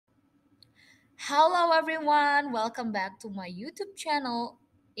Hello, everyone. Welcome back to my YouTube channel,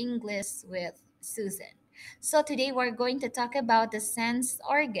 English with Susan. So, today we're going to talk about the sense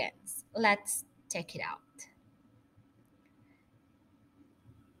organs. Let's check it out.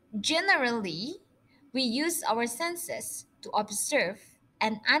 Generally, we use our senses to observe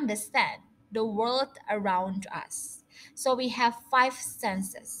and understand the world around us. So, we have five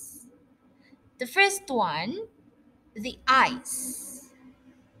senses. The first one, the eyes.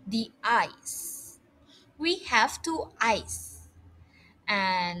 The eyes. We have two eyes,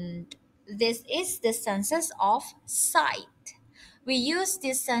 and this is the senses of sight. We use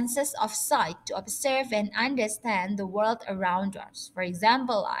these senses of sight to observe and understand the world around us. For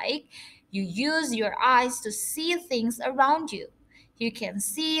example, like you use your eyes to see things around you. You can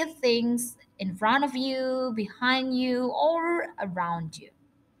see things in front of you, behind you, or around you.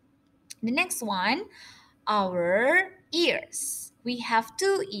 The next one, our ears. We have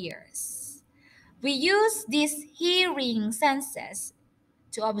two ears. We use these hearing senses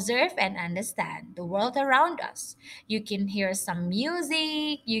to observe and understand the world around us. You can hear some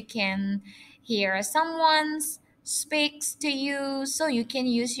music, you can hear someone speaks to you, so you can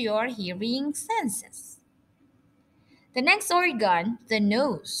use your hearing senses. The next organ, the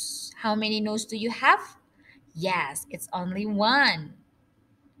nose. How many nose do you have? Yes, it's only one.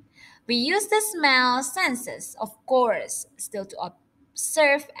 We use the smell senses, of course, still to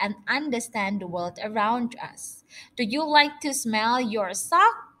observe and understand the world around us. Do you like to smell your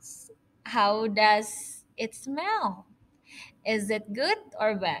socks? How does it smell? Is it good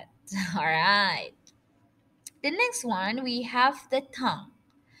or bad? All right. The next one, we have the tongue.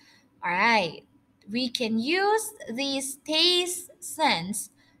 All right. We can use these taste sense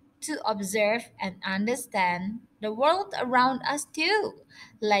to observe and understand the world around us too.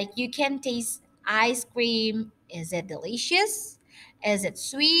 Like you can taste ice cream. Is it delicious? Is it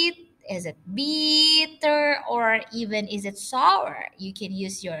sweet? Is it bitter? Or even is it sour? You can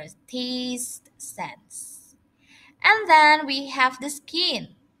use your taste sense. And then we have the skin.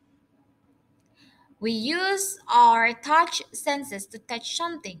 We use our touch senses to touch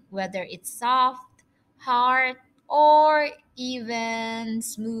something, whether it's soft, hard, or even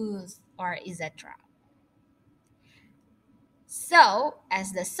smooth, or etc. So,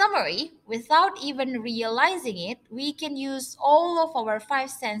 as the summary, without even realizing it, we can use all of our five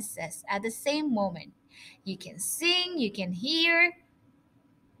senses at the same moment. You can sing, you can hear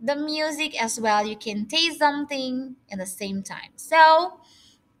the music as well, you can taste something at the same time. So,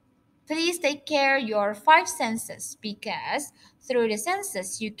 please take care your five senses because through the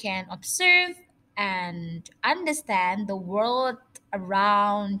senses you can observe and understand the world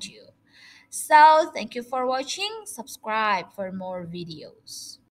around you. So, thank you for watching. Subscribe for more videos.